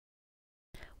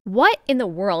What in the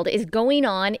world is going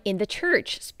on in the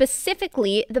church,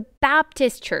 specifically the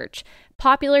Baptist church?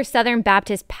 Popular Southern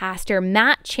Baptist pastor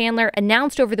Matt Chandler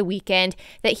announced over the weekend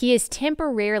that he is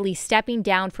temporarily stepping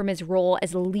down from his role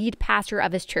as the lead pastor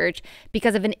of his church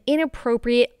because of an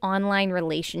inappropriate online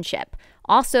relationship.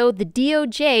 Also, the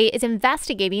DOJ is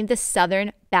investigating the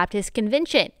Southern Baptist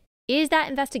Convention. Is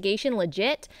that investigation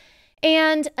legit?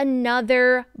 And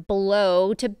another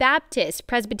blow to Baptists.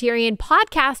 Presbyterian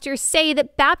podcasters say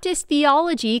that Baptist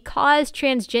theology caused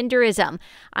transgenderism.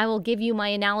 I will give you my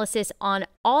analysis on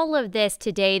all of this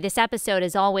today. This episode,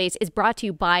 as always, is brought to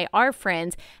you by our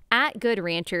friends at Good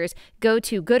Ranchers. Go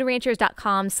to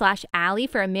goodranchers.com/Allie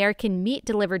for American meat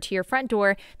delivered to your front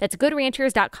door. That's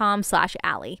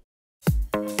goodranchers.com/Allie.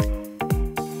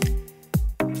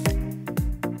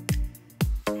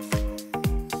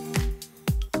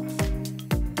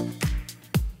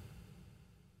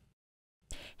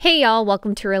 Hey y'all,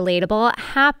 welcome to Relatable.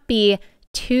 Happy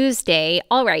Tuesday.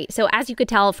 All right, so as you could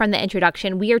tell from the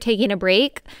introduction, we are taking a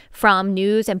break from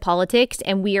news and politics,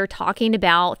 and we are talking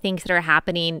about things that are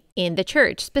happening in the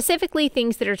church, specifically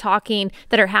things that are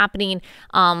happening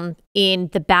in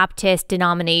the Baptist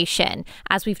denomination.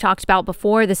 As we've talked about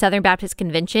before, the Southern Baptist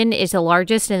Convention is the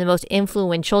largest and the most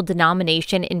influential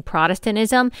denomination in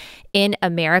Protestantism in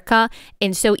America.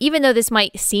 And so even though this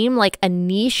might seem like a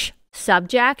niche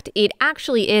subject, it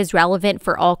actually is relevant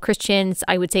for all Christians,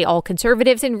 I would say all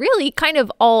conservatives, and really kind of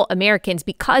all Americans,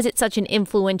 because it's such an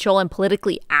influential and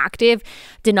politically active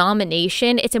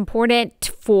denomination. It's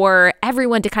important for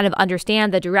everyone to kind of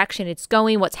understand the direction it's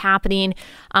going, what's happening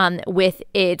with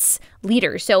its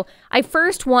leaders. So I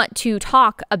first want to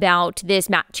talk about this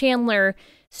Matt Chandler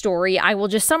story. I will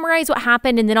just summarize what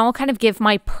happened, and then I'll kind of give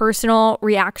my personal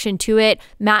reaction to it.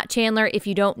 Matt Chandler, if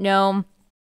you don't know,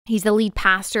 he's the lead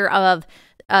pastor of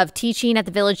teaching at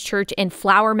the Village Church in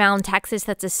Flower Mound, Texas.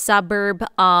 That's a suburb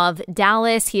of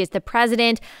Dallas. He is the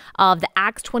president of the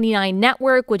Acts 29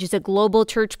 Network, which is a global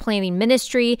church planting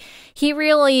ministry. He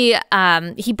really,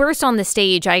 he burst on the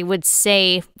stage, I would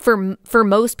say, for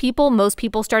most people. Most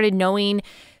people started knowing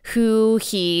who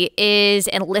he is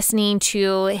and listening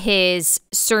to his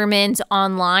sermons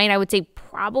online, I would say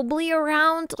probably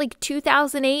around like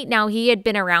 2008. Now, he had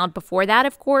been around before that,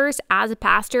 of course, as a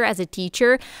pastor, as a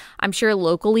teacher. I'm sure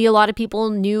locally a lot of people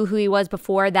knew who he was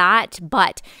before that,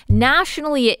 but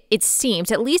nationally it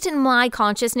seems, at least in my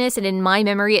consciousness and in my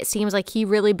memory, it seems like he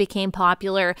really became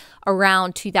popular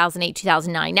around 2008,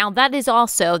 2009. Now, that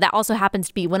also happens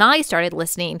to be when I started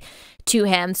listening to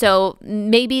him. So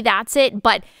maybe that's it.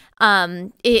 But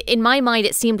in my mind,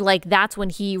 it seemed like that's when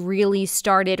he really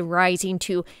started rising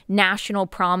to national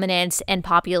prominence and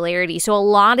popularity. So a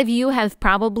lot of you have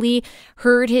probably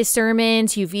heard his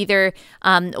sermons. You've either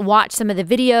watched some of the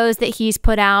videos that he's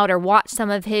put out or watched some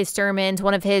of his sermons.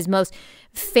 One of his most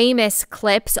famous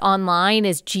clips online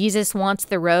is Jesus Wants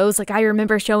the Rose. Like, I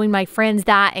remember showing my friends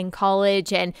that in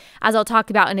college, and as I'll talk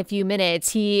about in a few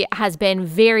minutes, he has been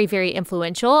very, very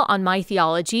influential on my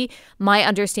theology, my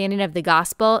understanding of the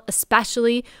gospel,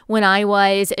 especially when I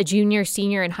was a junior,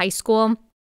 senior in high school.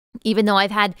 Even though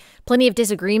I've had plenty of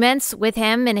disagreements with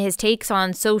him and his takes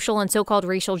on social and so-called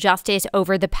racial justice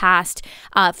over the past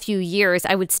few years,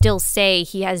 I would still say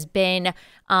he has been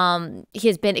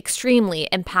extremely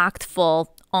impactful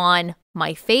on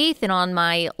my faith and on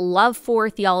my love for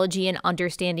theology and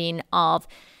understanding of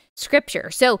Scripture.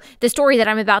 So the story that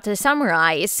I'm about to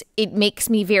summarize, it makes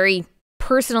me very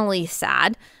personally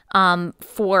sad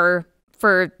for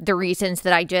the reasons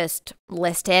that I just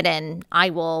listed, and I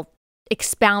will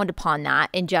expound upon that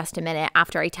in just a minute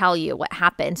after I tell you what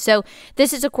happened. So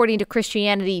this is according to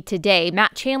Christianity Today.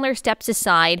 Matt Chandler steps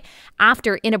aside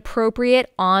after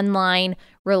inappropriate online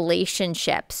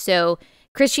relationships. So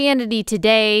Christianity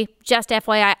Today, just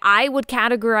FYI, I would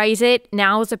categorize it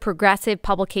now as a progressive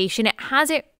publication. It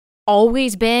hasn't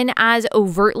always been as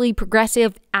overtly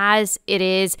progressive as it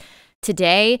is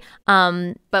today.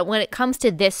 But when it comes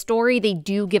to this story, they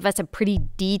do give us a pretty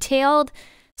detailed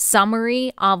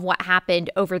summary of what happened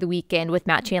over the weekend with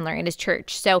Matt Chandler and his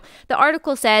church. So the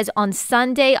article says, on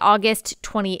Sunday, August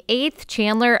 28th,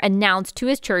 Chandler announced to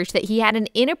his church that he had an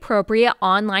inappropriate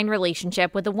online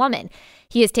relationship with a woman.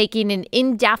 He is taking an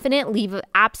indefinite leave of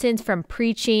absence from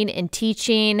preaching and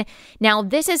teaching. Now,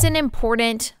 this is an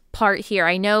important part here.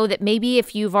 I know that maybe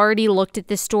if you've already looked at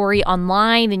this story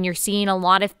online and you're seeing a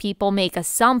lot of people make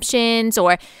assumptions,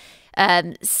 or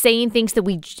saying things that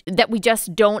we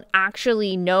just don't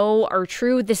actually know are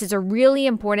true. This is a really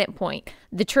important point.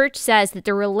 The church says that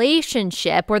the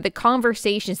relationship or the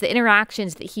conversations, the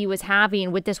interactions that he was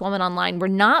having with this woman online were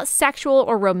not sexual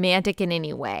or romantic in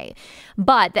any way.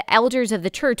 But the elders of the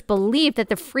church believed that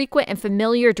the frequent and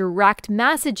familiar direct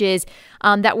messages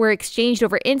that were exchanged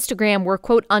over Instagram were,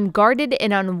 quote, unguarded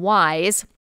and unwise,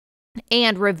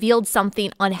 and revealed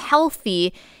something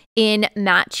unhealthy in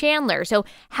Matt Chandler. So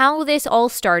how this all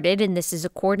started, and this is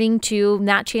according to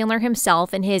Matt Chandler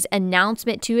himself in his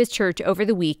announcement to his church over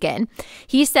the weekend.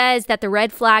 He says that the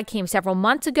red flag came several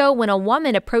months ago when a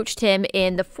woman approached him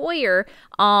in the foyer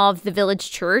of the village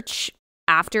church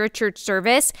after a church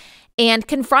service and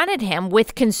confronted him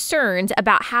with concerns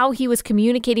about how he was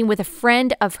communicating with a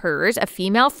friend of hers, a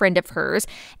female friend of hers,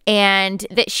 and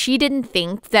that she didn't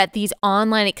think that these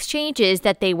online exchanges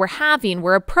that they were having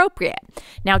were appropriate.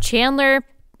 Now, Chandler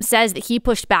says that he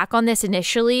pushed back on this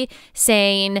initially,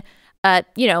 saying,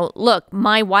 look,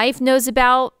 my wife knows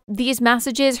about these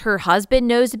messages. Her husband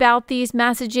knows about these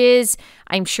messages.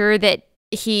 I'm sure that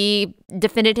he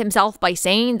defended himself by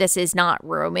saying this is not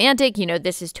romantic,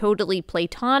 this is totally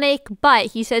platonic, but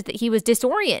he says that he was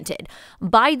disoriented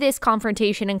by this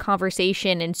confrontation and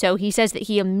conversation. And so he says that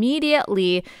he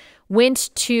immediately went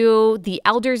to the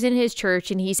elders in his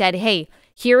church and he said, hey,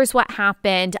 here's what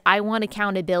happened. I want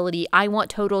accountability. I want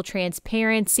total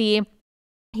transparency.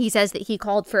 He says that he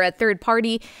called for a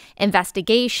third-party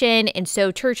investigation, and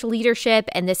so church leadership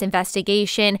and this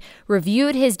investigation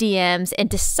reviewed his DMs and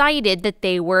decided that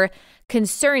they were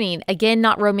concerning. Again,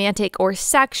 not romantic or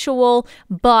sexual,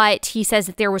 but he says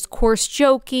that there was coarse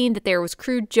joking, that there was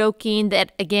crude joking,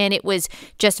 that, again, it was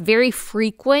just very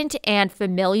frequent and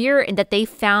familiar, and that they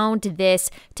found this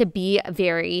to be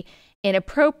very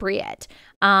inappropriate.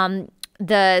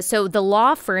 So the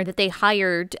law firm that they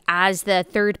hired as the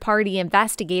third-party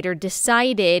investigator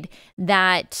decided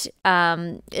that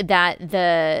that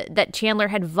Chandler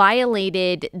had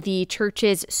violated the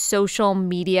church's social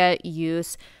media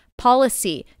use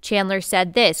policy. Chandler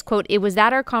said this, quote, "It was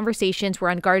that our conversations were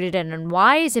unguarded and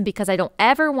unwise, and because I don't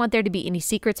ever want there to be any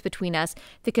secrets between us,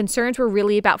 the concerns were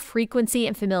really about frequency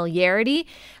and familiarity.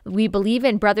 We believe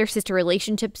in brother-sister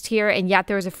relationships here, and yet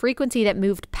there was a frequency that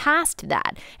moved past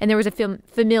that, and there was a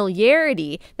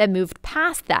familiarity that moved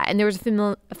past that, and there was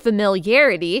a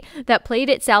familiarity that played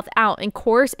itself out in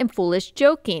coarse and foolish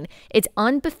joking. It's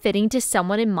unbefitting to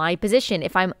someone in my position.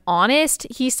 If I'm honest,"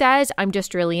 he says, "I'm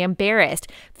just really embarrassed.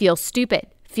 Feel stupid,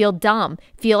 feel dumb,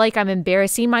 feel like I'm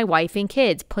embarrassing my wife and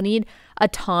kids, putting a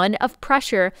ton of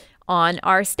pressure on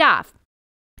our staff."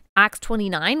 Acts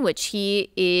 29, which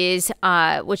he is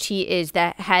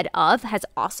the head of, has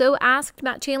also asked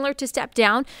Matt Chandler to step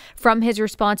down from his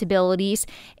responsibilities,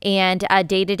 and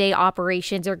day-to-day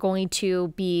operations are going to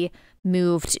be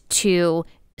moved to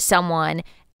someone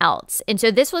else. And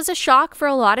so this was a shock for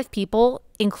a lot of people,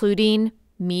 including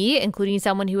me, including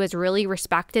someone who has really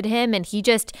respected him, and he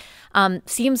just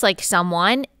seems like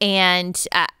someone, and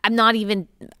I'm not even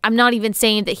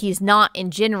saying that he's not in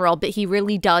general, but he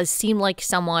really does seem like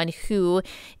someone who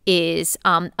is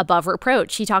above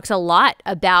reproach. He talks a lot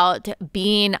about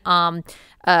being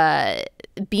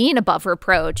above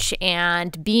reproach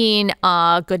and being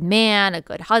a good man, a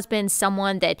good husband,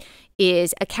 someone that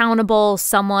is accountable,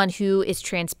 someone who is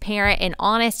transparent and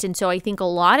honest. And so I think a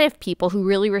lot of people who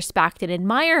really respect and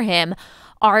admire him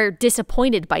are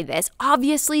disappointed by this.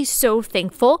 Obviously, so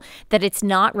thankful that it's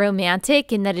not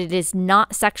romantic and that it is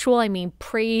not sexual. I mean,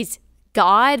 praise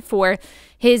God for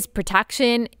his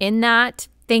protection in that.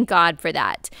 Thank God for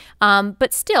that.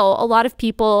 But still, a lot of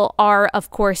people are,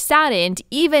 of course, saddened,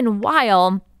 even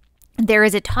while there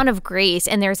is a ton of grace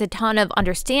and there's a ton of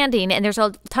understanding and there's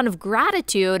a ton of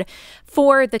gratitude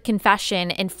for the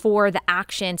confession and for the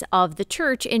actions of the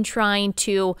church in trying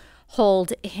to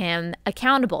hold him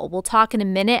accountable. We'll talk in a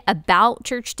minute about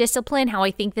church discipline, how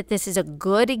I think that this is a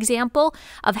good example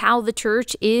of how the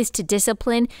church is to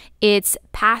discipline its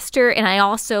pastor. And I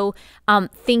also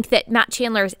think that Matt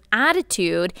Chandler's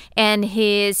attitude and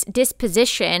his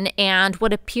disposition and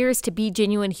what appears to be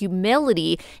genuine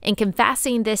humility in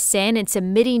confessing this sin and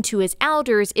submitting to his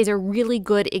elders is a really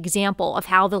good example of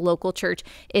how the local church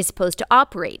is supposed to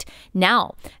operate.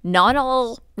 Now, not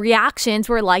all reactions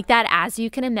were like that, as you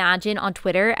can imagine, on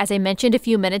Twitter. As I mentioned a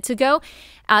few minutes ago,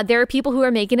 there are people who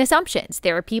are making assumptions.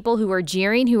 There are people who are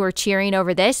jeering, who are cheering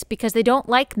over this because they don't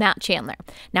like Matt Chandler.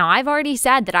 Now, I've already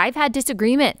said that I've had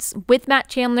disagreements with Matt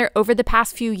Chandler over the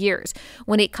past few years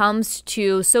when it comes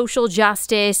to social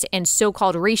justice and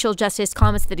so-called racial justice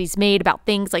comments that he's made about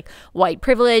things like white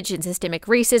privilege and systemic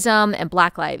racism and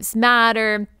Black Lives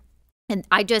Matter. And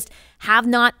I just have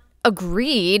not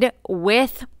agreed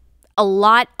with a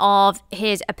lot of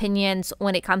his opinions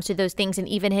when it comes to those things, and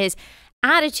even his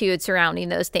attitude surrounding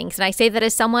those things. And I say that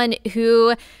as someone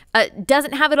who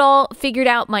doesn't have it all figured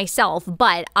out myself,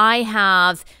 but I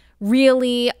have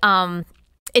really,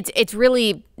 it's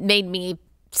really made me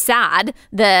sad,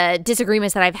 the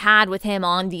disagreements that I've had with him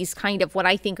on these kind of what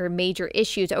I think are major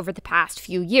issues over the past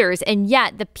few years. And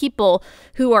yet the people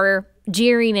who are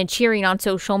jeering and cheering on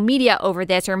social media over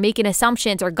this, or making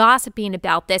assumptions, or gossiping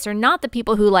about this, are not the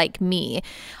people who, like me,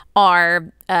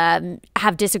 are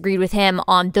have disagreed with him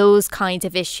on those kinds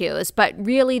of issues, but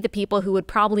really the people who would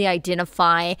probably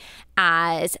identify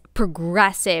as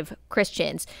progressive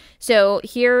Christians. So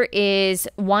here is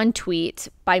one tweet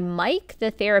by Mike,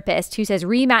 the therapist, who says,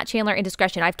 Matt Chandler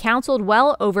indiscretion. I've counseled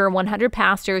well over 100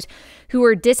 pastors who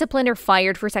were disciplined or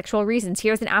fired for sexual reasons.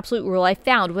 Here's an absolute rule I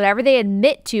found. Whatever they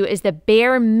admit to is the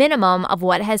bare minimum of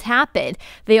what has happened.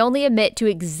 They only admit to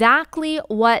exactly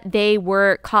what they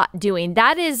were caught doing.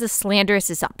 That is a slanderous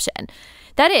assumption.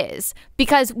 That is,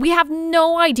 because we have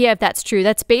no idea if that's true.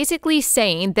 That's basically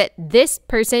saying that this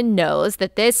person knows,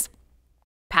 that this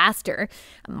pastor,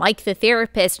 Mike the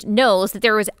therapist, knows that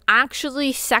there was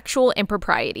actually sexual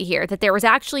impropriety here, that there was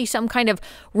actually some kind of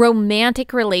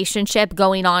romantic relationship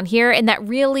going on here, and that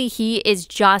really he is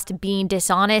just being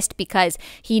dishonest because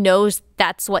he knows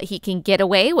that's what he can get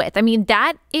away with. I mean,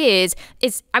 that is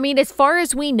as far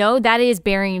as we know, that is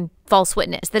bearing false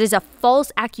witness. That is a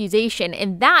false accusation,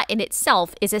 and that in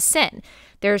itself is a sin.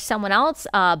 There's someone else,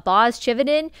 Boz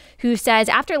Chividin, who says,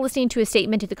 after listening to a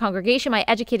statement to the congregation, my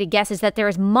educated guess is that there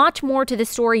is much more to the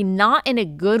story, not in a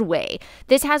good way.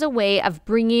 This has a way of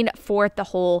bringing forth the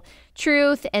whole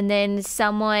truth. And then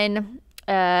someone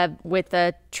with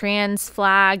a trans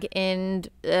flag in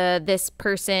this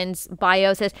person's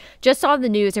bio says, just saw the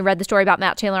news and read the story about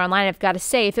Matt Chandler online. I've got to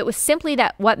say, if it was simply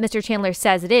that what Mr. Chandler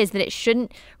says it is, then it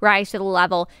shouldn't rise to the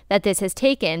level that this has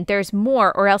taken. There's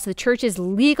more, or else the church's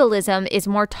legalism is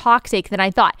more toxic than I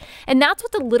thought. And that's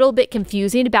what's a little bit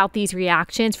confusing about these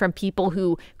reactions from people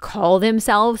who call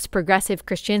themselves progressive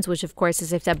Christians, which of course,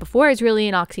 as I've said before, is really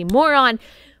an oxymoron.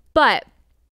 But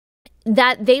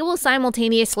that they will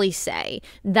simultaneously say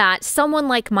that someone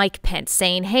like Mike Pence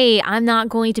saying, hey, I'm not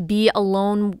going to be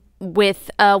alone with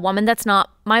a woman that's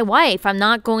not my wife. I'm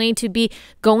not going to be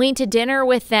going to dinner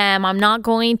with them. I'm not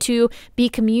going to be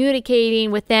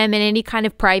communicating with them in any kind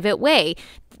of private way.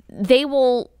 They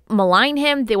will malign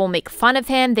him. They will make fun of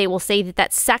him. They will say that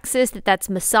that's sexist, that that's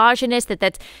misogynist, that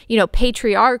that's,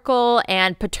 patriarchal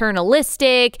and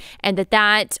paternalistic, and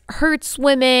that hurts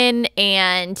women,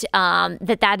 and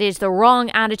that is the wrong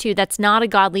attitude. That's not a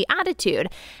godly attitude.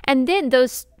 And then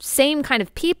those same kind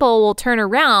of people will turn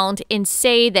around and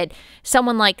say that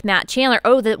someone like Matt Chandler,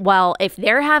 if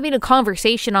they're having a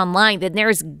conversation online, then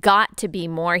there's got to be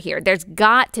more here. There's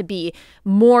got to be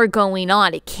more going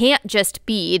on. It can't just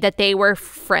be that they were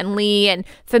friendly and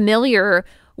familiar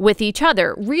with each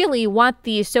other. Really, what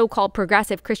these so-called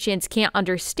progressive Christians can't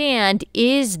understand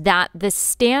is that the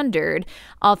standard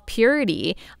of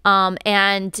purity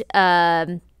and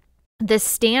the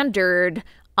standard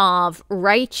of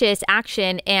righteous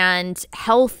action and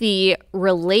healthy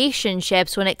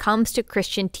relationships when it comes to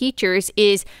Christian teachers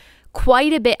is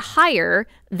quite a bit higher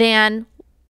than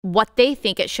what they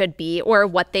think it should be or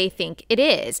what they think it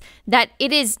is. That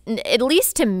it is, at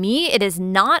least to me, it is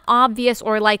not obvious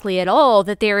or likely at all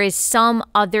that there is some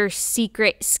other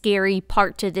secret, scary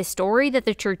part to this story that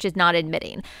the church is not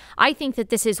admitting. I think that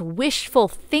this is wishful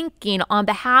thinking on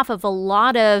behalf of a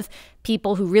lot of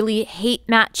people who really hate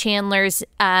Matt Chandler's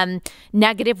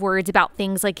negative words about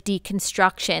things like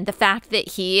deconstruction, the fact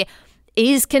that he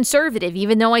is conservative,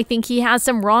 even though I think he has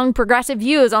some wrong progressive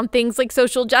views on things like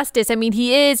social justice. I mean,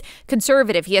 he is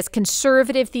conservative. He has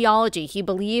conservative theology. He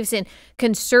believes in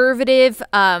conservative,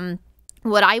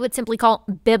 what I would simply call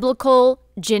biblical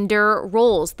gender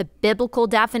roles, the biblical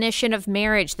definition of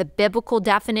marriage, the biblical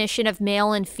definition of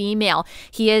male and female.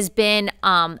 He has been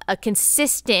a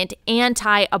consistent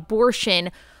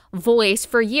anti-abortion voice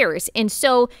for years. And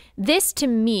so this, to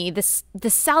me, the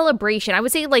celebration, I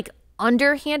would say like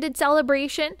underhanded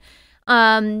celebration,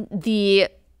 the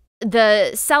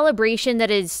celebration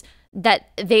that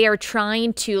they are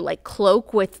trying to like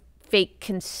cloak with fake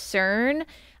concern,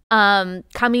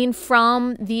 coming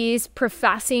from these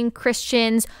professing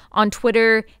Christians on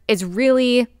Twitter is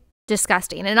really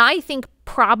disgusting. And I think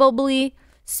probably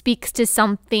speaks to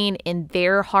something in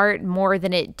their heart more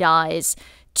than it does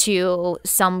to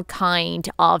some kind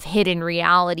of hidden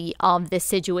reality of the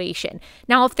situation.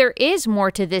 Now, if there is more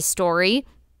to this story,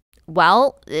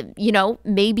 well,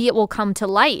 maybe it will come to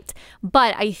light.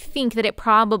 But I think that it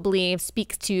probably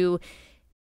speaks to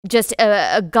just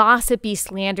a gossipy,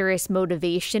 slanderous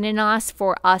motivation in us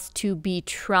for us to be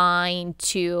trying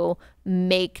to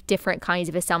make different kinds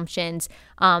of assumptions,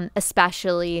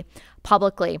 especially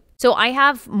publicly. So I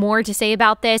have more to say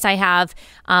about this. I have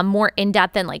more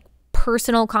in-depth and like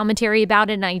personal commentary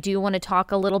about it. And I do want to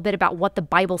talk a little bit about what the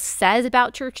Bible says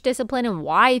about church discipline and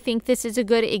why I think this is a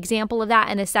good example of that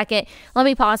in a second. Let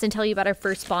me pause and tell you about our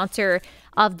first sponsor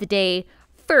of the day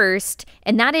first,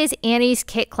 and that is Annie's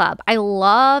Kit Club. I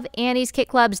love Annie's Kit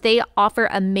Clubs. They offer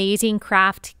amazing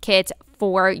craft kits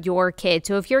for your kids.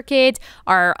 So if your kids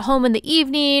are home in the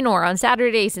evening or on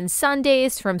Saturdays and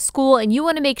Sundays from school and you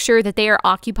want to make sure that they are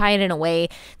occupied in a way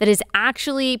that is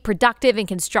actually productive and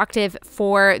constructive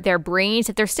for their brains,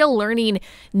 that they're still learning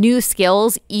new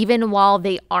skills even while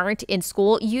they aren't in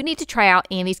school, you need to try out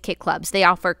Annie's Kit Clubs. They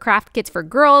offer craft kits for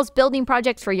girls, building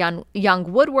projects for young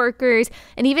woodworkers,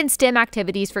 and even STEM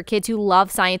activities for kids who love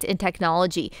science and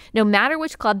technology. No matter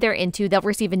which club they're into, they'll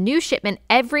receive a new shipment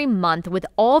every month with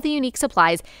all the unique supplies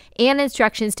and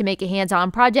instructions to make a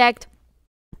hands-on project.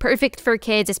 Perfect for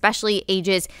kids, especially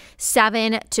ages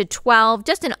 7 to 12.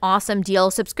 Just an awesome deal.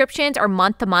 Subscriptions are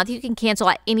month to month. You can cancel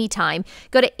at any time.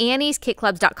 Go to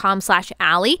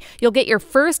annieskitclubs.com/Allie. You'll get your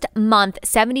first month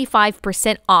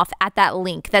 75% off at that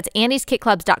link. That's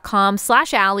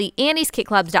annieskitclubs.com/Allie.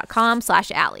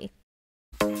 annieskitclubs.com/Allie.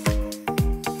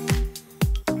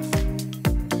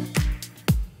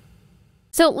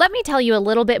 So let me tell you a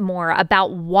little bit more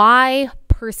about why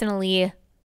personally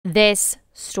this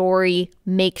story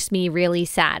makes me really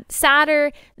sad.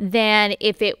 Sadder than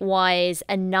if it was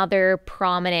another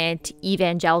prominent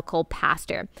evangelical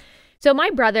pastor. So my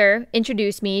brother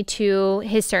introduced me to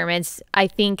his sermons, I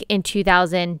think in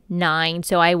 2009.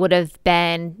 So I would have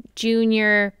been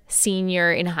junior,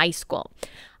 senior in high school.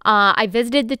 I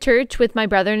visited the church with my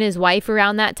brother and his wife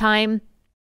around that time.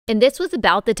 And this was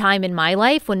about the time in my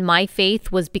life when my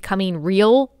faith was becoming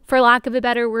real, for lack of a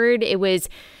better word. It was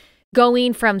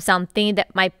going from something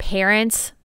that my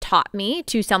parents taught me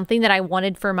to something that I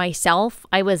wanted for myself.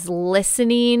 I was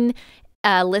listening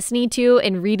to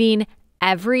and reading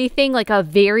everything, like a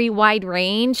very wide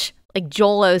range, like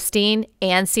Joel Osteen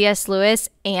and C.S. Lewis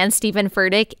and Stephen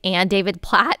Furtick and David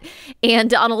Platt and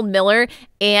Donald Miller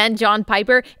and John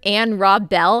Piper and Rob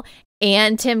Bell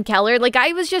and Tim Keller. Like,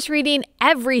 I was just reading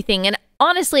everything. And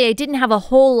honestly, I didn't have a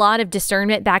whole lot of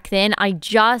discernment back then. I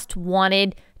just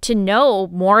wanted to know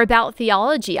more about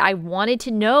theology. I wanted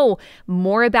to know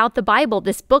more about the Bible,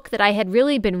 this book that I had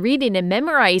really been reading and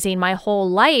memorizing my whole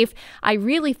life. I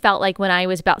really felt like when I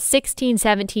was about 16,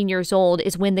 17 years old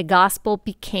is when the gospel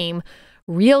became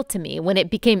real to me, when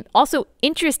it became also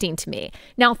interesting to me.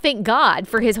 Now, thank God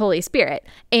for his Holy Spirit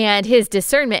and his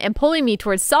discernment and pulling me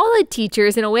towards solid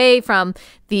teachers and away from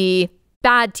the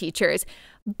bad teachers.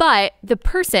 But the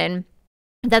person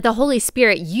that the Holy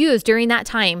Spirit used during that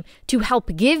time to help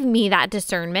give me that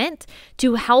discernment,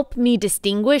 to help me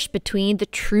distinguish between the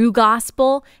true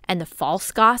gospel and the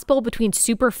false gospel, between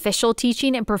superficial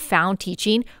teaching and profound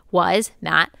teaching, was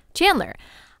Matt Chandler.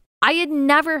 I had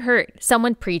never heard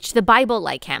someone preach the Bible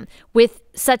like him, with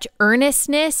such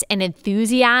earnestness and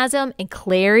enthusiasm and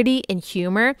clarity and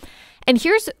humor. And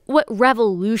here's what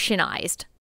revolutionized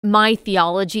my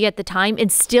theology at the time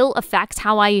and still affects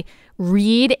how I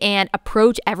read and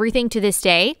approach everything to this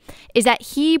day, is that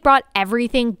he brought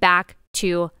everything back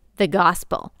to the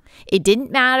gospel. It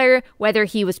didn't matter whether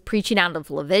he was preaching out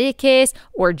of Leviticus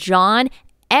or John.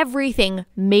 Everything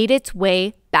made its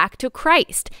way back to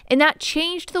Christ. And that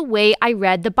changed the way I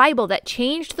read the Bible. That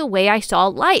changed the way I saw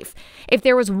life. If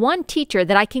there was one teacher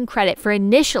that I can credit for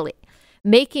initially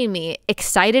making me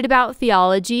excited about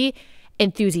theology,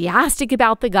 enthusiastic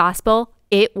about the gospel,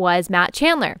 it was Matt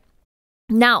Chandler.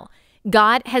 Now,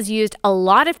 God has used a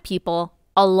lot of people,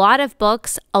 a lot of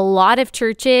books, a lot of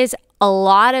churches, a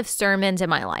lot of sermons in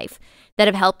my life that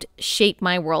have helped shape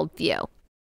my worldview.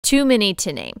 Too many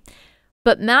to name.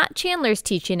 But Matt Chandler's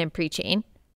teaching and preaching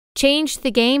changed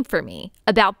the game for me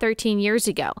about 13 years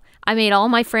ago. I made all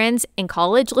my friends in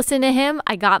college listen to him.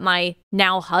 I got my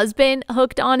now husband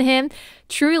hooked on him.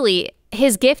 Truly,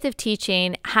 his gift of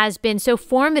teaching has been so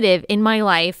formative in my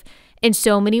life in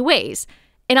so many ways.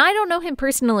 And I don't know him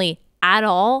personally at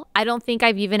all. I don't think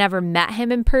I've even ever met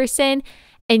him in person.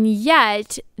 And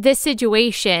yet, this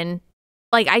situation,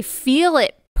 like, I feel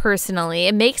it personally.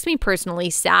 It makes me personally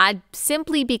sad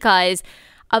simply because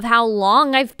of how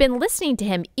long I've been listening to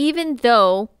him, even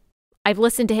though I've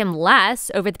listened to him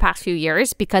less over the past few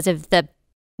years because of the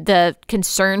the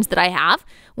concerns that I have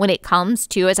when it comes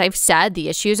to, as I've said, the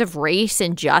issues of race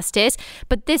and justice,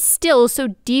 but this still so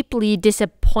deeply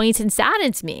disappoints and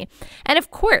saddens me. And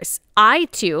of course, I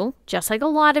too, just like a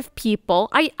lot of people,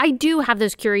 I do have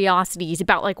those curiosities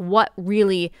about like what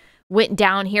really went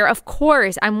down here. Of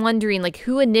course, I'm wondering like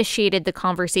who initiated the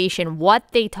conversation,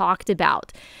 what they talked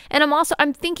about. And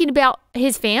I'm thinking about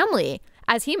his family.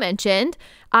 As he mentioned,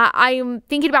 I'm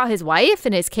thinking about his wife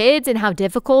and his kids and how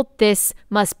difficult this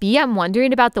must be. I'm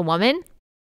wondering about the woman.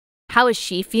 How is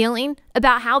she feeling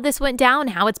about how this went down,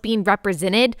 how it's being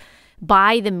represented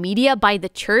by the media, by the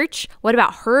church? What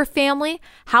about her family?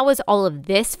 How is all of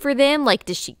this for them? Like,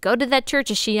 does she go to that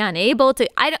church? Is she unable to?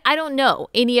 I don't know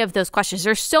any of those questions.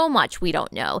 There's so much we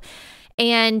don't know.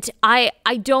 And I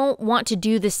don't want to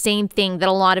do the same thing that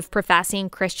a lot of professing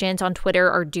Christians on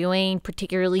Twitter are doing,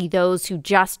 particularly those who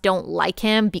just don't like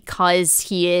him because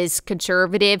he is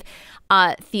conservative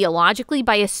theologically,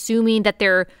 by assuming that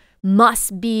there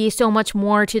must be so much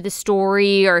more to the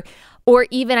story, or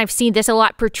even I've seen this a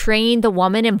lot, portraying the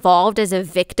woman involved as a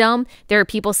victim. There are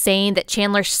people saying that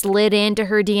Chandler slid into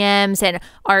her DMs and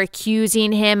are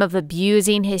accusing him of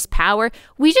abusing his power.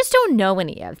 We just don't know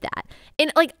any of that.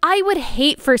 And like, I would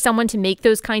hate for someone to make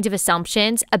those kinds of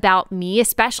assumptions about me,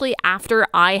 especially after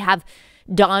I have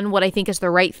done what I think is the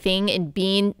right thing in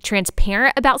being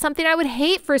transparent about something. I would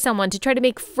hate for someone to try to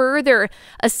make further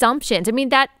assumptions. I mean,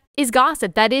 that is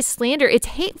gossip. That is slander. It's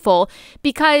hateful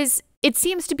because it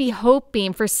seems to be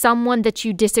hoping for someone that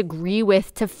you disagree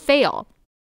with to fail.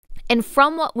 And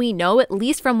from what we know, at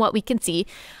least from what we can see,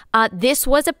 this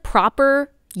was a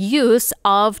proper use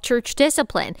of church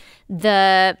discipline.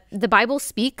 The Bible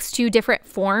speaks to different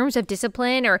forms of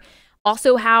discipline, or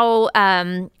also how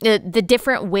the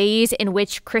different ways in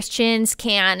which Christians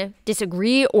can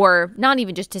disagree, or not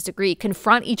even just disagree,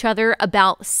 confront each other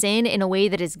about sin in a way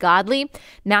that is godly.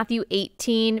 Matthew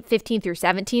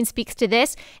 18:15-17 speaks to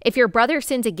this. If your brother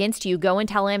sins against you, go and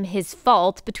tell him his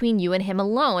fault between you and him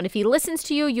alone. If he listens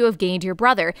to you, you have gained your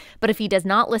brother. But if he does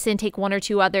not listen, take one or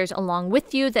two others along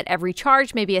with you, that every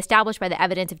charge may be established by the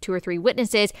evidence of 2 or 3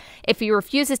 witnesses. If he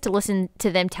refuses to listen to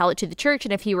them, tell it to the church.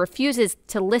 And if he refuses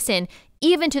to listen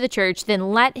even to the church,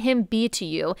 then let him be to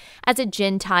you as a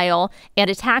Gentile and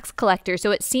a tax collector.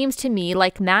 So it seems to me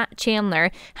like Matt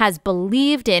Chandler has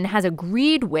believed in, has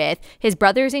agreed with his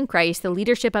brothers in Christ, the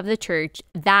leadership of the church,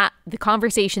 that the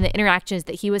conversation, the interactions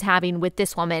that he was having with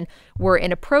this woman were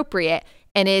inappropriate,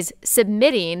 and is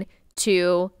submitting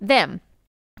to them.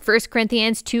 1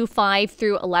 Corinthians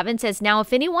 2:5-11 says, now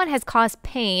if anyone has caused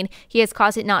pain, he has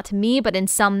caused it not to me, but in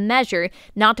some measure,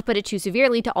 not to put it too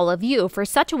severely to all of you. For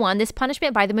such a one, this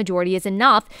punishment by the majority is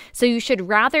enough. So you should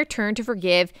rather turn to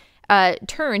forgive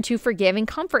and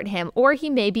comfort him, or he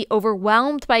may be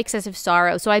overwhelmed by excessive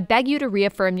sorrow. So I beg you to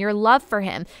reaffirm your love for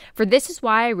him. For this is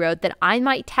why I wrote, that I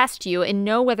might test you and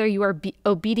know whether you are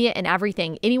obedient in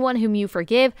everything. Anyone whom you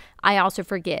forgive, I also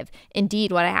forgive.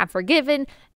 Indeed, what I have forgiven,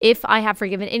 if I have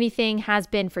forgiven anything, has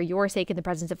been for your sake in the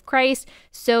presence of Christ,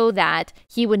 so that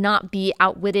he would not be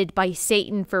outwitted by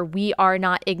Satan, for we are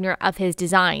not ignorant of his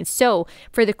designs. So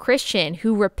for the Christian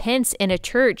who repents in a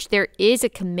church, there is a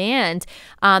command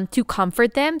to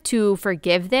comfort them, to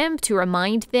forgive them, to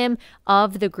remind them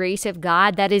of the grace of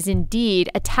God. That is indeed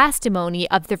a testimony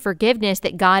of the forgiveness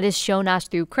that God has shown us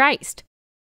through Christ.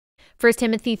 1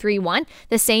 Timothy 3:1,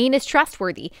 the saying is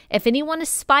trustworthy. If anyone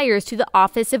aspires to the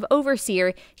office of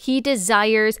overseer, he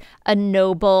desires a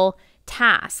noble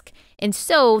task. And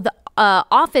so the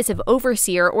office of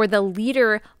overseer, or the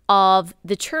leader of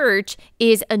the church,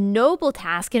 is a noble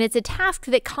task, and it's a task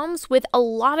that comes with a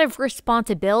lot of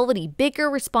responsibility, bigger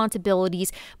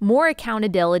responsibilities, more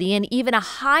accountability, and even a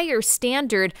higher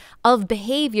standard of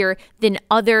behavior than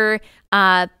other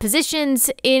positions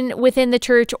within the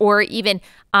church, or even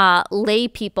lay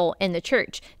people in the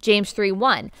church. James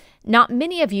 3:1, not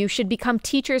many of you should become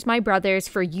teachers, my brothers,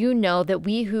 for you know that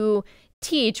we who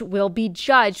teach will be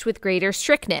judged with greater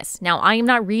strictness. Now, I am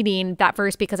not reading that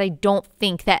verse because I don't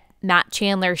think that Matt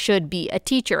Chandler should be a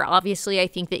teacher. Obviously, I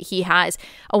think that he has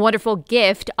a wonderful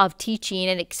gift of teaching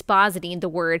and expositing the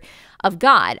word of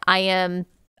God. I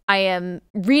am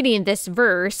reading this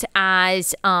verse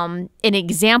as an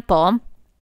example,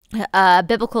 a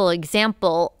biblical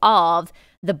example of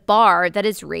the bar that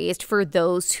is raised for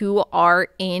those who are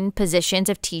in positions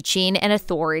of teaching and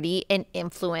authority and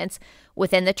influence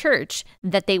within the church,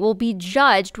 that they will be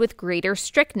judged with greater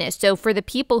strictness. So for the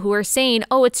people who are saying,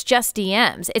 oh, it's just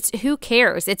DMs, it's who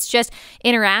cares? It's just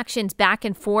interactions back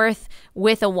and forth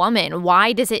with a woman.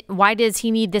 Why does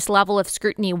he need this level of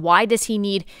scrutiny? Why does he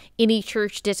need any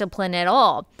church discipline at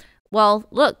all? Well,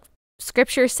 look,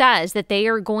 Scripture says that they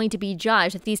are going to be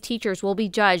judged, that these teachers will be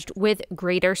judged with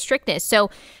greater strictness. So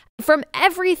from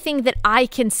everything that I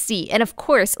can see, and of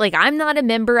course, like, I'm not a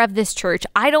member of this church.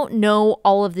 I don't know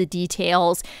all of the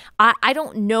details. I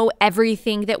don't know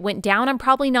everything that went down. I'm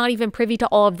probably not even privy to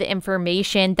all of the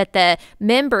information that the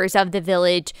members of the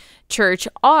Village Church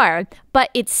are.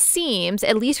 But it seems,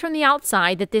 at least from the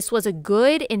outside, that this was a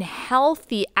good and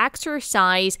healthy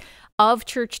exercise of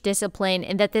church discipline,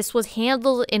 and that this was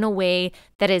handled in a way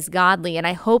that is godly. And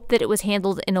I hope that it was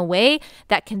handled in a way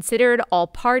that considered all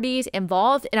parties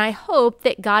involved. And I hope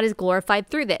that God is glorified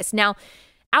through this. Now,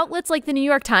 outlets like the New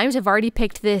York Times have already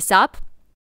picked this up,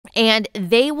 and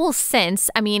they will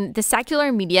sense, the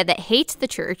secular media that hates the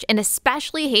church and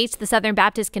especially hates the Southern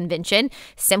Baptist Convention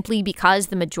simply because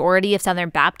the majority of Southern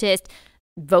Baptists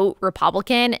vote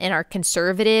Republican and are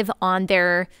conservative on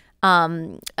their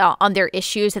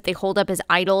issues that they hold up as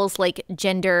idols, like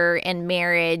gender and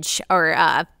marriage, or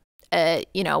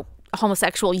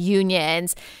homosexual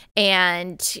unions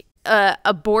and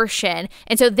abortion.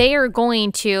 And so they are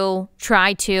going to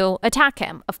try to attack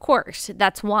him. Of course,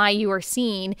 that's why you are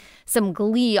seeing some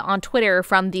glee on Twitter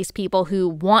from these people who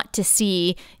want to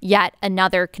see yet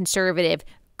another conservative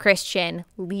Christian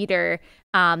leader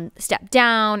step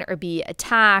down or be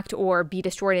attacked or be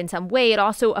destroyed in some way. It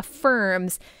also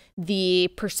affirms the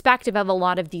perspective of a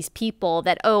lot of these people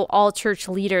that, all church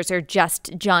leaders are just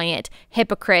giant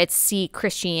hypocrites. See,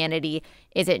 Christianity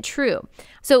isn't true.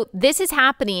 So this is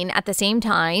happening at the same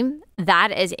time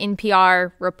that, as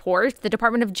NPR reports, the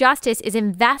Department of Justice is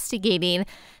investigating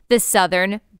the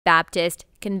Southern Baptist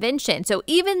Convention. So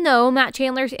even though Matt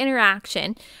Chandler's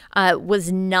interaction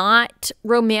was not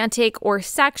romantic or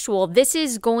sexual, this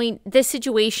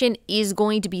situation is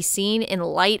going to be seen in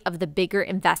light of the bigger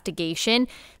investigation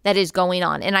that is going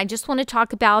on. And I just want to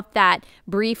talk about that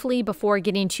briefly before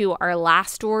getting to our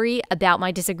last story about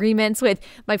my disagreements with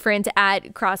my friends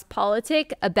at Cross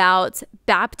Politic about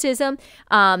baptism.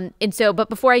 But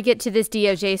before I get to this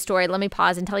DOJ story, let me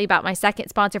pause and tell you about my second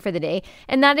sponsor for the day,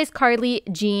 and that is Carly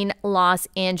Jean Los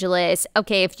Angeles.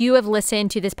 Okay, if you have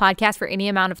listened to this podcast for any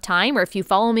amount of time, or if you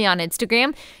follow me on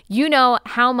Instagram, you know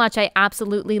how much I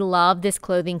absolutely love this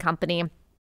clothing company.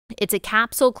 It's a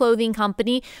capsule clothing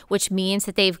company, which means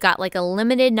that they've got like a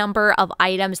limited number of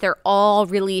items. They're all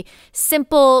really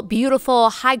simple, beautiful,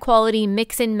 high quality,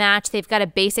 mix and match. They've got a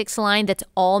basics line that's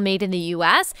all made in the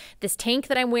US. This tank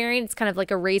that I'm wearing, it's kind of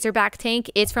like a Razorback tank.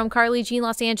 It's from Carly Jean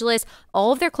Los Angeles.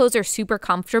 All of their clothes are super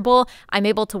comfortable. I'm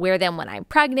able to wear them when I'm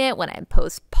pregnant, when I'm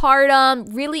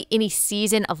postpartum, really any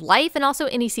season of life, and also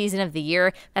any season of the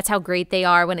year. That's how great they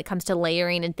are when it comes to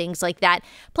layering and things like that.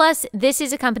 Plus, this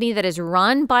is a company that is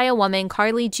run by a woman,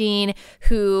 Carly Jean,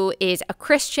 who is a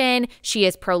Christian. She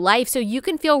is pro-life, so you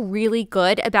can feel really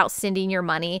good about sending your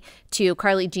money to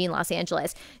Carly Jean Los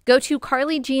Angeles. Go to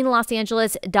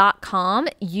carlyjeanlosangeles.com.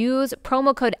 Use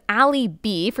promo code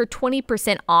AllieB for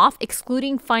 20% off,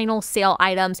 excluding final sale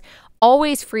items.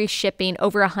 Always free shipping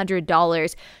over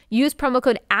 $100. Use promo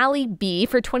code AllieB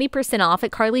for 20% off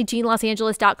at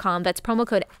carlyjeanlosangeles.com. That's promo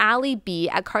code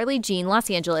AllieB at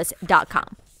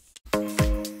carlyjeanlosangeles.com.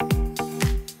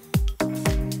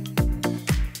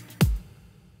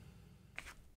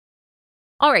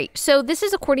 All right, so this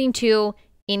is according to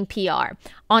NPR.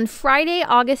 On Friday,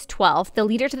 August 12th, the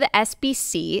leaders of the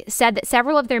SBC said that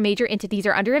several of their major entities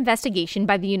are under investigation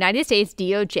by the United States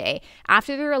DOJ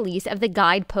after the release of the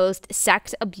Guidepost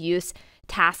Sex Abuse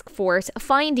Task Force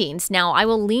findings. Now, I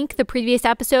will link the previous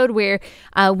episode where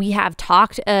we have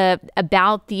talked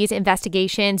about these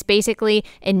investigations. Basically,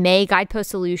 in May,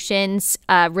 Guidepost Solutions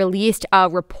released a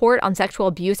report on sexual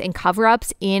abuse and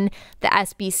cover-ups in the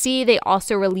SBC. They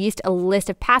also released a list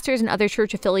of pastors and other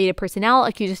church-affiliated personnel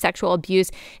accused of sexual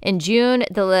abuse in June.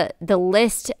 The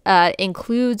list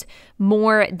includes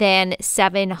more than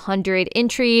 700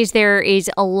 entries. There is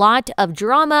a lot of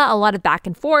drama, a lot of back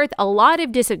and forth, a lot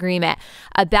of disagreement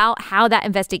about how that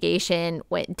investigation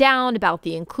went down, about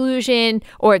the inclusion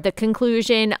or the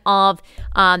conclusion of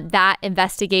that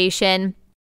investigation.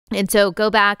 And so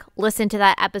go back, listen to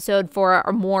that episode for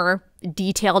a more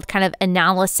detailed kind of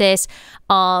analysis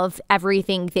of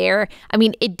everything there. I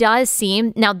mean, it does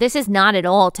seem, now this is not at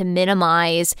all to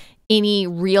minimize any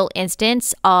real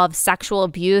instance of sexual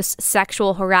abuse,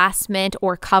 sexual harassment,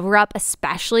 or cover-up,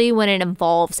 especially when it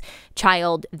involves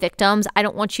child victims. I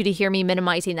don't want you to hear me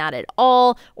minimizing that at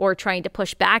all or trying to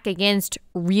push back against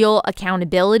real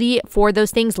accountability for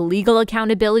those things, legal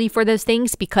accountability for those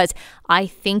things, because I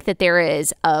think that there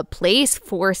is a place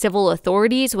for civil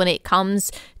authorities when it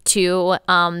comes to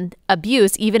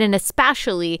abuse, even and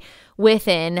especially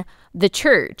within the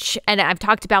church. And I've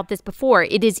talked about this before.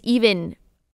 It is even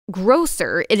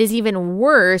grosser. It is even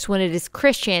worse when it is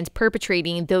Christians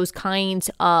perpetrating those kinds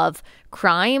of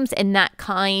crimes and that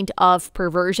kind of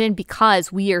perversion,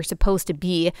 because we are supposed to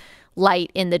be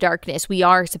light in the darkness. We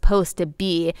are supposed to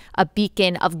be a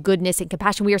beacon of goodness and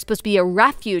compassion. We are supposed to be a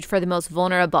refuge for the most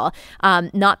vulnerable,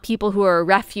 not people who are a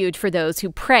refuge for those who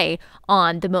prey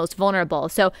on the most vulnerable.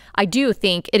 So I do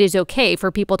think it is okay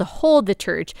for people to hold the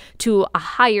church to a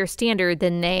higher standard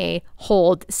than they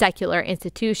hold secular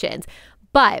institutions.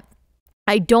 But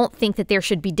I don't think that there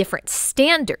should be different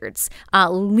standards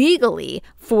legally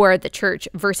for the church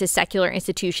versus secular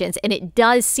institutions. And it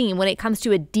does seem, when it comes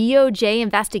to a DOJ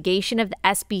investigation of the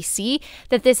SBC,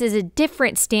 that this is a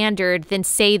different standard than,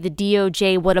 say, the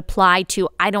DOJ would apply to,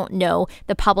 I don't know,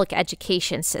 the public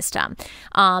education system,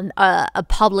 a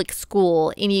public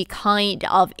school, any kind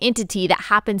of entity that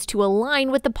happens to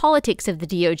align with the politics of the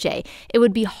DOJ. It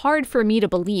would be hard for me to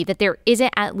believe that there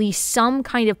isn't at least some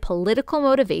kind of political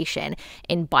motivation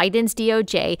in Biden's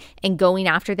DOJ and going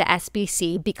after the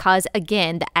SBC, because,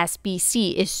 again, the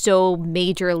SBC is so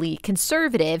majorly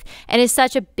conservative and is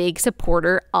such a big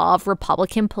supporter of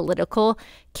Republican political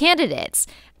candidates.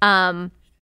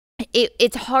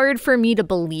 It's hard for me to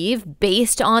believe,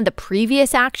 based on the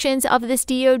previous actions of this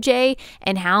DOJ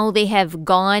and how they have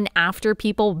gone after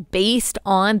people based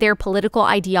on their political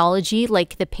ideology,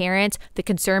 like the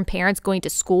concerned parents going to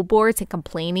school boards and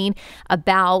complaining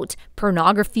about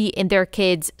pornography in their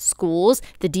kids' schools.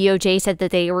 The DOJ said that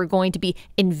they were going to be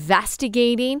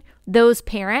investigating those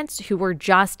parents who were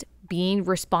just being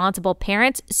responsible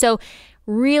parents. So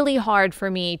really hard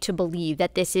for me to believe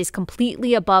that this is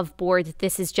completely above board, that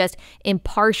this is just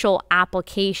impartial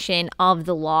application of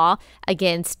the law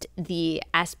against the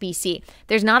SBC.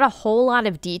 There's not a whole lot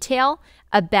of detail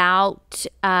about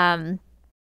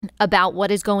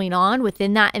what is going on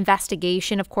within that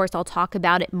investigation. Of course, I'll talk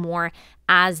about it more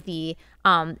as the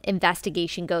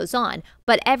investigation goes on.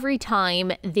 But every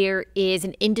time there is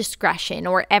an indiscretion,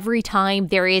 or every time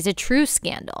there is a true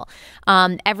scandal,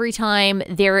 every time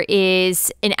there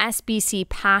is an SBC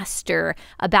pastor,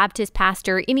 a Baptist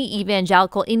pastor, any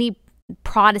evangelical, any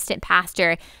Protestant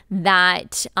pastor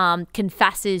that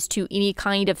confesses to any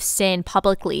kind of sin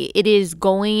publicly, it is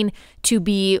going to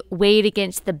be weighed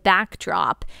against the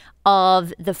backdrop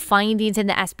of the findings in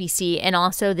the SBC and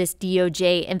also this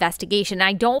DOJ investigation.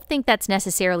 I don't think that's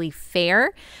necessarily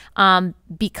fair,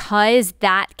 because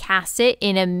that casts it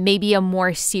in maybe a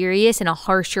more serious and a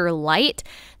harsher light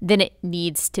than it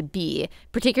needs to be,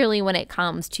 particularly when it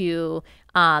comes to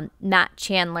Matt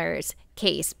Chandler's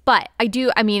case. But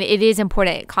it is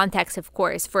important context, of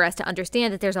course, for us to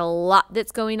understand that there's a lot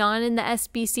that's going on in the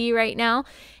SBC right now,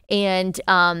 and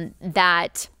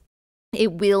that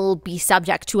it will be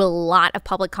subject to a lot of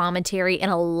public commentary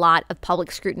and a lot of public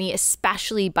scrutiny,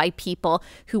 especially by people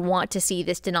who want to see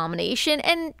this denomination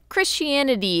and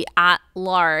Christianity at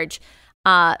large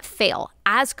fail.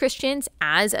 As Christians,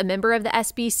 as a member of the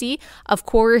SBC, of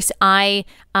course, I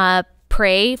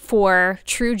pray for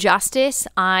true justice.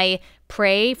 I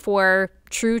pray for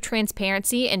true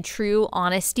transparency and true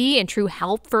honesty and true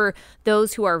help for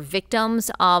those who are victims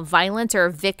of violence or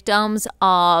victims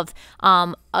of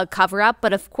a cover-up.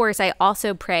 But of course, I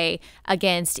also pray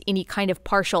against any kind of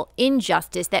partial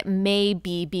injustice that may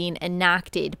be being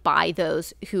enacted by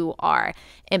those who are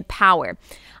in power.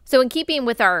 So in keeping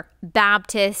with our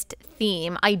Baptist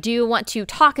theme, I do want to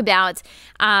talk about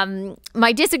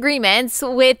my disagreements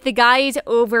with the guys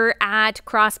over at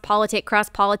Cross Politic. Cross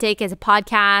Politic is a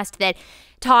podcast that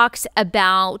talks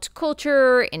about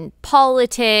culture and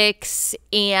politics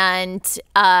and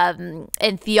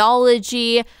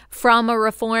theology from a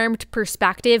Reformed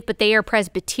perspective, but they are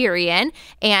Presbyterian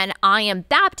and I am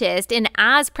Baptist. And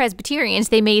as Presbyterians,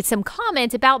 they made some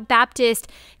comments about Baptist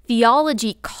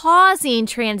theology causing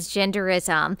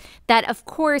transgenderism that, of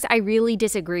course, I really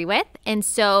disagree with. And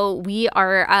so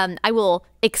I will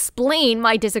explain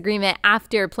my disagreement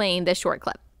after playing this short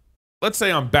clip. Let's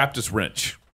say I'm Baptist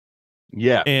Wrench.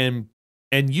 Yeah. And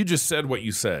you just said what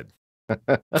you said.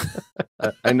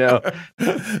 I know.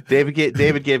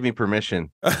 David gave me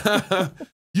permission.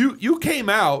 You came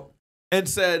out and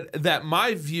said that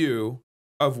my view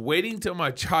of waiting till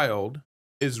my child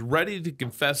is ready to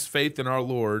confess faith in our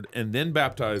Lord and then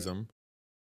baptize him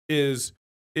is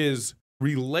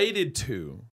related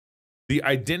to the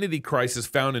identity crisis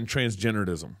found in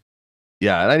transgenderism.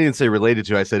 Yeah, and I didn't say related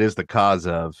to. I said is the cause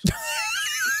of.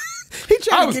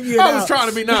 I was trying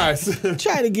to be nice.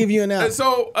 Trying to give you an out. And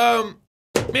so,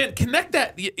 man, connect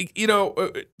that.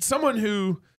 Someone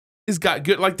who has got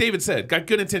good, like David said, got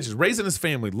good intentions, raising his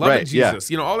family, loving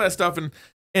Jesus, all that stuff, and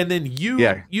then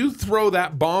you throw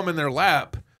that bomb in their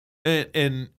lap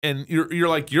and you're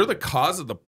like, you're the cause of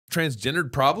the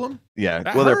transgendered problem? Yeah.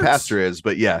 That Well, their hurts. pastor is,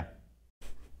 but yeah.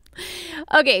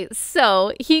 Okay,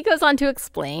 so he goes on to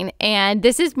explain, and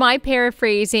this is my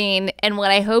paraphrasing and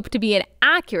what I hope to be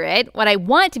what I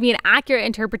want to be an accurate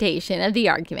interpretation of the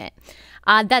argument,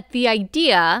 that the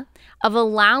idea of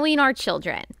allowing our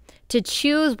children to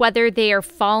choose whether they are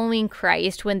following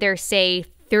Christ when they're, say,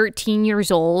 13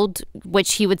 years old,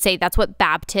 which he would say that's what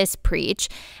Baptists preach,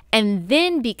 and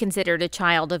then be considered a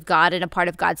child of God and a part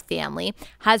of God's family,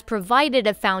 has provided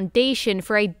a foundation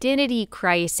for identity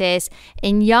crisis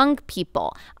in young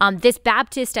people. This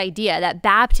Baptist idea that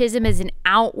baptism is an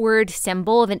outward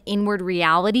symbol of an inward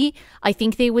reality, I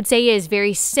think they would say is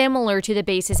very similar to the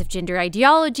basis of gender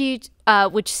ideology,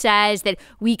 which says that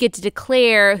we get to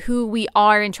declare who we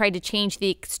are and try to change the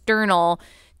external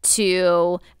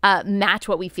to match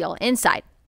what we feel inside.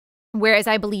 Whereas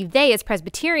I believe they, as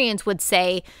Presbyterians, would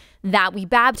say that we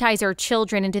baptize our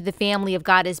children into the family of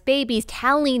God as babies,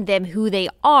 telling them who they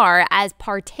are as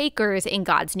partakers in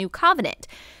God's new covenant.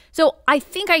 So I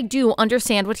think I do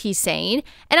understand what he's saying,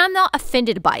 and I'm not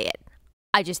offended by it.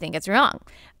 I just think it's wrong.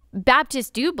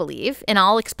 Baptists do believe, and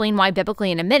I'll explain why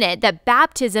biblically in a minute, that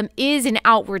baptism is an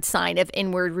outward sign of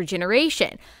inward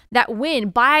regeneration. That when,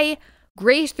 by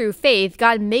grace through faith,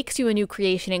 God makes you a new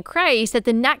creation in Christ, that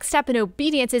the next step in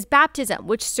obedience is baptism,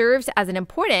 which serves as an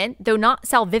important, though not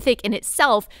salvific in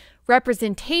itself,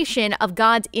 representation of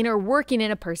God's inner working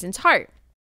in a person's heart.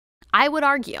 I would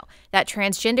argue that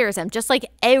transgenderism, just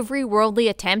like every worldly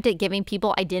attempt at giving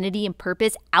people identity and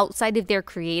purpose outside of their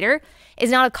creator, is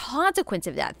not a consequence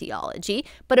of that theology,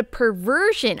 but a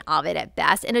perversion of it at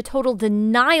best and a total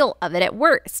denial of it at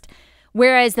worst.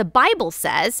 Whereas the Bible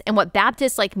says, and what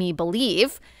Baptists like me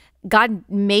believe, God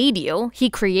made you, he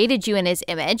created you in his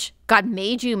image, God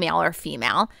made you male or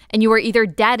female, and you were either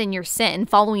dead in your sin,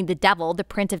 following the devil, the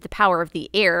prince of the power of the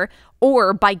air,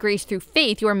 or by grace through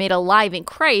faith, you are made alive in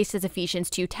Christ, as Ephesians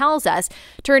 2 tells us,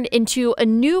 turned into a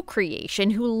new creation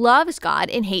who loves God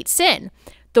and hates sin.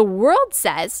 The world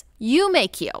says, you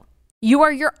make you. You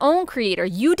are your own creator.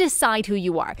 You decide who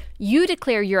you are. You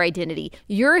declare your identity.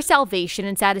 Your salvation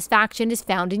and satisfaction is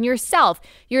found in yourself,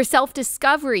 your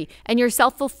self-discovery and your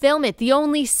self-fulfillment. The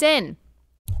only sin,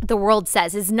 the world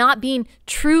says, is not being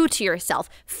true to yourself,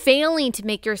 failing to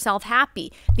make yourself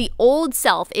happy. The old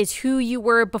self is who you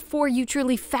were before you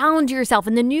truly found yourself,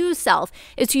 and the new self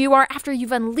is who you are after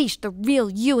you've unleashed the real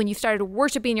you and you started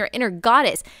worshiping your inner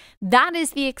goddess. That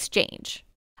is the exchange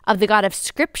of the God of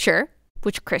Scripture,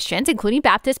 which Christians, including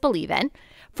Baptists, believe in,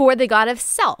 for the God of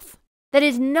self. That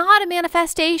is not a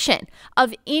manifestation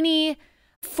of any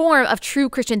form of true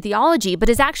Christian theology, but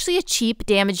is actually a cheap,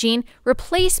 damaging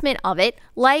replacement of it,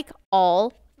 like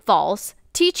all false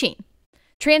teaching.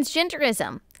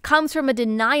 Transgenderism comes from a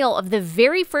denial of the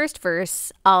very first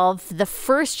verse of the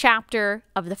first chapter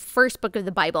of the first book of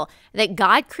the Bible, that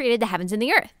God created the heavens and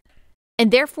the earth,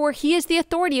 and therefore he is the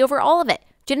authority over all of it.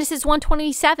 Genesis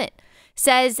 1:27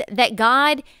 says that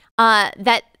God,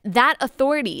 that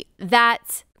authority,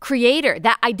 that creator,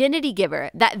 that identity giver,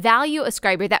 that value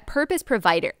ascriber, that purpose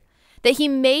provider, that he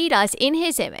made us in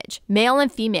his image, male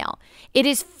and female. It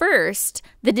is first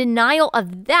the denial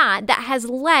of that has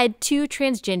led to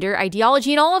transgender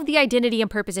ideology and all of the identity and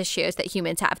purpose issues that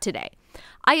humans have today.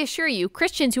 I assure you,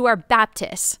 Christians who are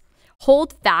Baptists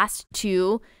hold fast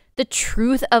to the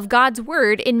truth of God's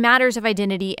word in matters of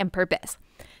identity and purpose.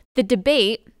 The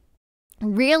debate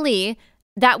really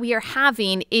that we are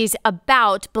having is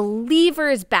about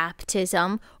believers'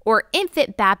 baptism or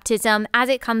infant baptism as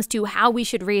it comes to how we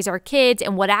should raise our kids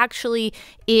and what actually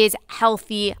is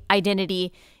healthy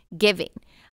identity giving.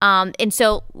 And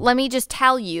so let me just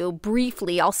tell you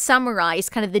briefly, I'll summarize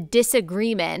kind of the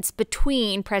disagreements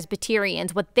between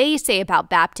Presbyterians, what they say about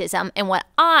baptism and what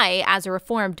I, as a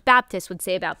Reformed Baptist, would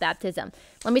say about baptism.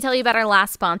 Let me tell you about our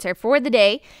last sponsor for the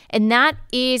day, and that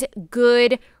is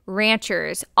Good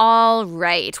Ranchers. All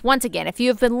right. Once again, if you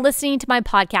have been listening to my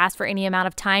podcast for any amount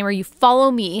of time or you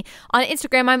follow me on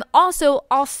Instagram, I'm also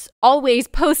always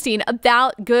posting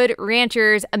about Good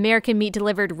Ranchers, American meat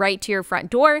delivered right to your front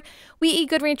door. We eat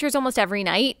Good Ranchers almost every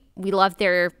night. We love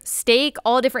their steak,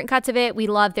 all different cuts of it. We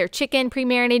love their chicken,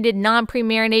 pre-marinated,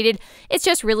 non-pre-marinated. It's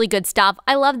just really good stuff.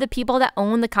 I love the people that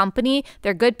own the company.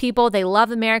 They're good people. They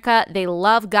love America. They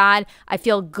love God. I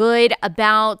feel good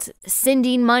about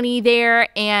sending money there.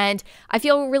 And I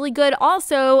feel really good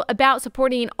also about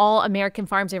supporting all American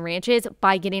farms and ranches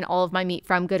by getting all of my meat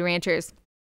from Good Ranchers.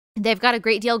 They've got a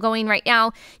great deal going right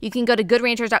now. You can go to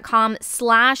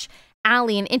goodranchers.com/Allie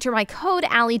Allie and enter my code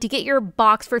Allie to get your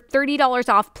box for $30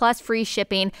 off plus free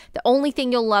shipping. The only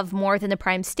thing you'll love more than the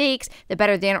prime steaks, the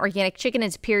better than organic chicken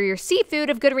and superior seafood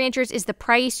of Good Ranchers is the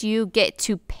price you get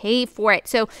to pay for it.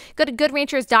 So go to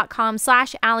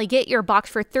goodranchers.com/Allie. Get your box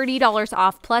for $30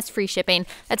 off plus free shipping.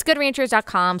 That's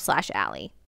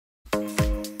goodranchers.com/Allie.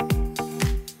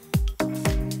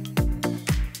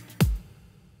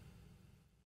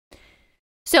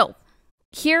 So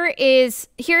here is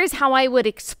how I would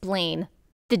explain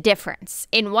the difference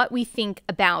in what we think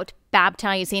about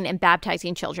baptizing and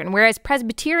baptizing children. Whereas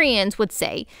Presbyterians would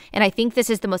say, and I think this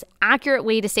is the most accurate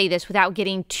way to say this without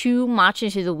getting too much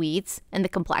into the weeds and the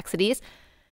complexities,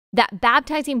 that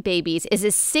baptizing babies is a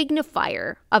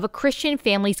signifier of a Christian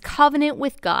family's covenant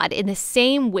with God in the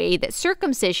same way that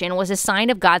circumcision was a sign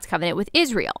of God's covenant with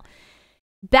Israel.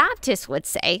 Baptists would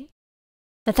say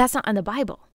that that's not in the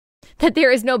Bible, that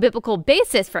there is no biblical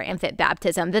basis for infant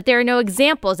baptism, that there are no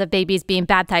examples of babies being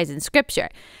baptized in Scripture.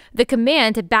 The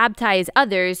command to baptize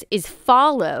others is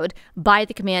followed by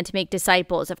the command to make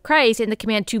disciples of Christ, and the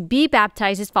command to be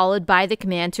baptized is followed by the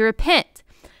command to repent.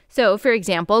 So, for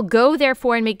example, go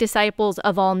therefore and make disciples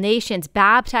of all nations,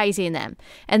 baptizing them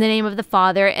in the name of the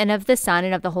Father and of the Son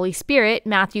and of the Holy Spirit,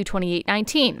 Matthew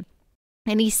 28:19.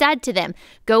 And he said to them,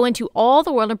 go into all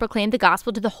the world and proclaim the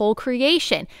gospel to the whole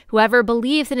creation. Whoever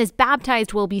believes and is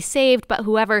baptized will be saved, but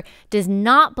whoever does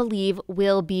not believe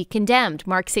will be condemned.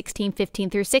 Mark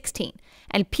 16:15-16.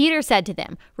 And Peter said to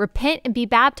them, repent and be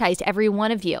baptized, every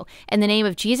one of you, in the name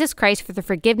of Jesus Christ for the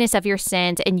forgiveness of your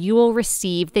sins, and you will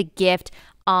receive the gift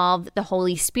of the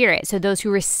Holy Spirit. So those who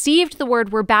received the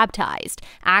word were baptized.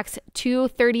 Acts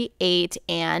 2:38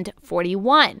 and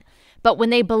 41. But when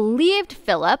they believed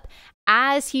Philip,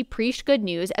 as he preached good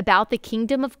news about the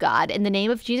kingdom of God in the name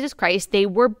of Jesus Christ, they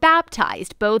were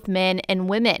baptized, both men and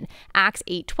women. Acts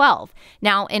 8:12.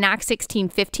 Now, in Acts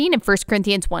 16:15 and 1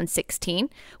 Corinthians 1:16,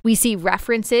 we see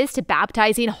references to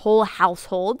baptizing whole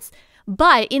households.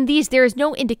 But in these, there is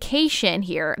no indication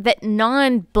here that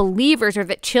non-believers or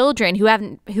that children who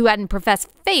hadn't professed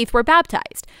faith were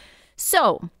baptized.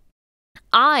 So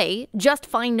I just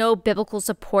find no biblical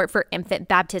support for infant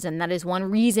baptism. That is one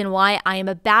reason why I am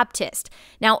a Baptist.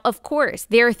 Now, of course,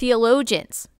 there are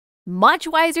theologians much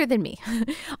wiser than me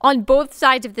on both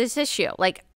sides of this issue.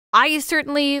 Like, I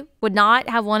certainly would not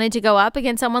have wanted to go up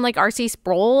against someone like R.C.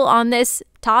 Sproul on this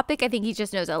topic. I think he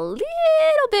just knows a little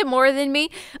bit more than me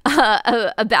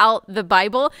about the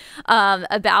Bible,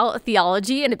 about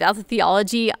theology, and about the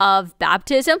theology of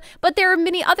baptism. But there are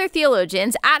many other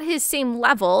theologians at his same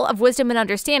level of wisdom and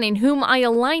understanding whom I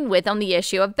align with on the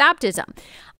issue of baptism.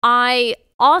 I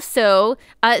also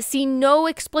see no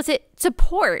explicit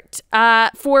support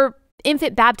for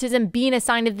infant baptism being a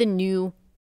sign of the new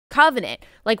covenant.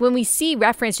 Like when we see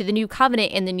reference to the new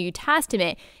covenant in the New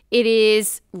Testament, it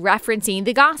is referencing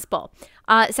the gospel.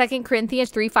 2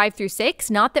 Corinthians 3:5-6,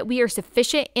 not that we are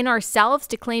sufficient in ourselves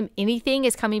to claim anything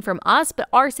is coming from us, but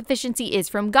our sufficiency is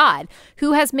from God,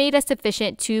 who has made us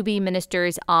sufficient to be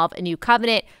ministers of a new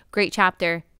covenant. Great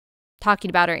chapter talking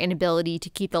about our inability to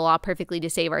keep the law perfectly to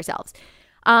save ourselves.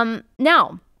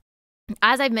 Now,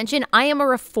 as I've mentioned, I am a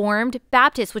Reformed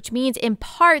Baptist, which means in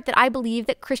part that I believe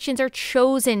that Christians are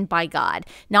chosen by God.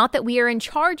 Not that we are in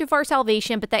charge of our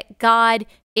salvation, but that God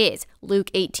is. Luke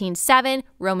 18:7,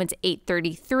 Romans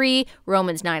 8:33,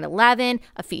 Romans 9:11,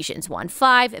 Ephesians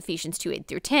 1:5, Ephesians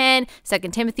 2:8-10,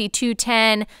 2 Timothy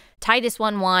 2:10, Titus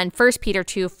 1:1, 1 Peter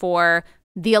 2:4,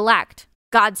 the elect,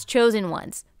 God's chosen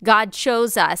ones. God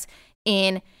chose us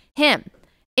in him.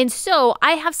 And so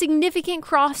I have significant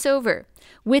crossover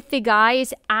with the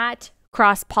guys at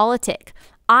Cross Politic.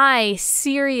 I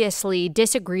seriously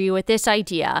disagree with this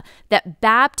idea that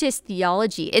Baptist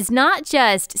theology is not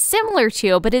just similar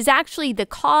to, but is actually the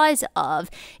cause of,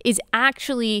 is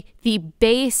actually the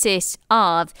basis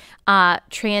of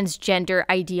transgender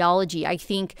ideology. I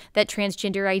think that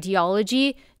transgender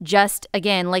ideology, just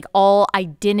again, like all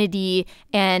identity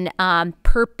and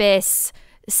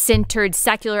purpose-centered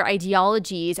secular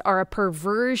ideologies, are a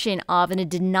perversion of and a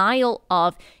denial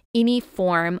of any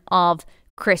form of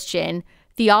Christian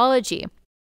theology.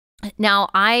 Now,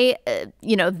 I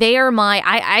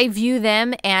view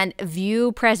them and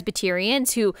view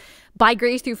Presbyterians who, by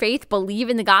grace through faith, believe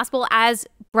in the gospel as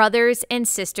brothers and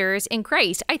sisters in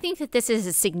Christ. I think that this is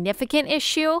a significant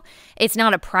issue. It's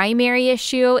not a primary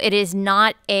issue. It is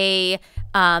not a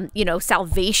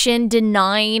salvation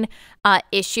denying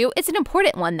issue. It's an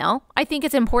important one, though. I think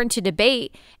it's important to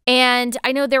debate. And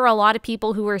I know there are a lot of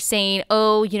people who are saying,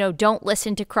 don't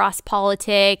listen to Cross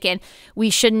Politic and we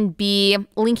shouldn't be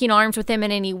linking arms with them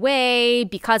in any way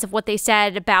because of what they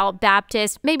said about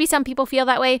Baptists. Maybe some people feel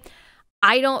that way.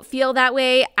 I don't feel that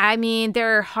way. I mean,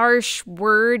 there are harsh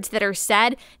words that are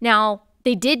said. Now,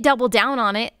 they did double down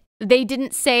on it. They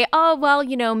didn't say, oh, well,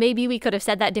 maybe we could have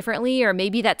said that differently, or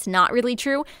maybe that's not really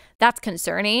true. That's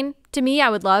concerning to me. I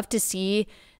would love to see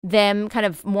them kind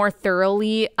of more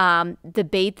thoroughly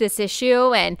debate this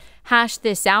issue and hash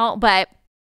this out. But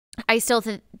I still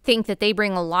think that they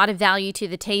bring a lot of value to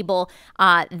the table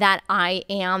that I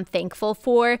am thankful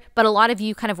for. But a lot of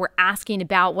you kind of were asking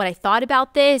about what I thought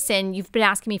about this, and you've been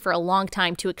asking me for a long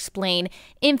time to explain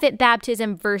infant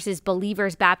baptism versus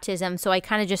believers' baptism. So I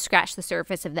kind of just scratched the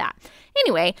surface of that.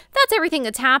 Anyway, that's everything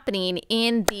that's happening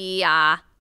in the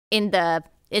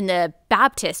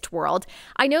Baptist world.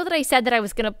 I know that I said that I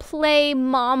was going to play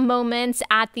mom moments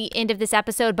at the end of this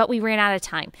episode, but we ran out of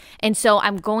time. And so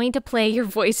I'm going to play your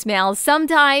voicemails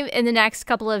sometime in the next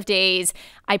couple of days,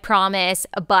 I promise.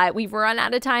 But we've run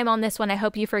out of time on this one. I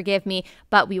hope you forgive me,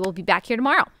 but we will be back here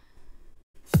tomorrow.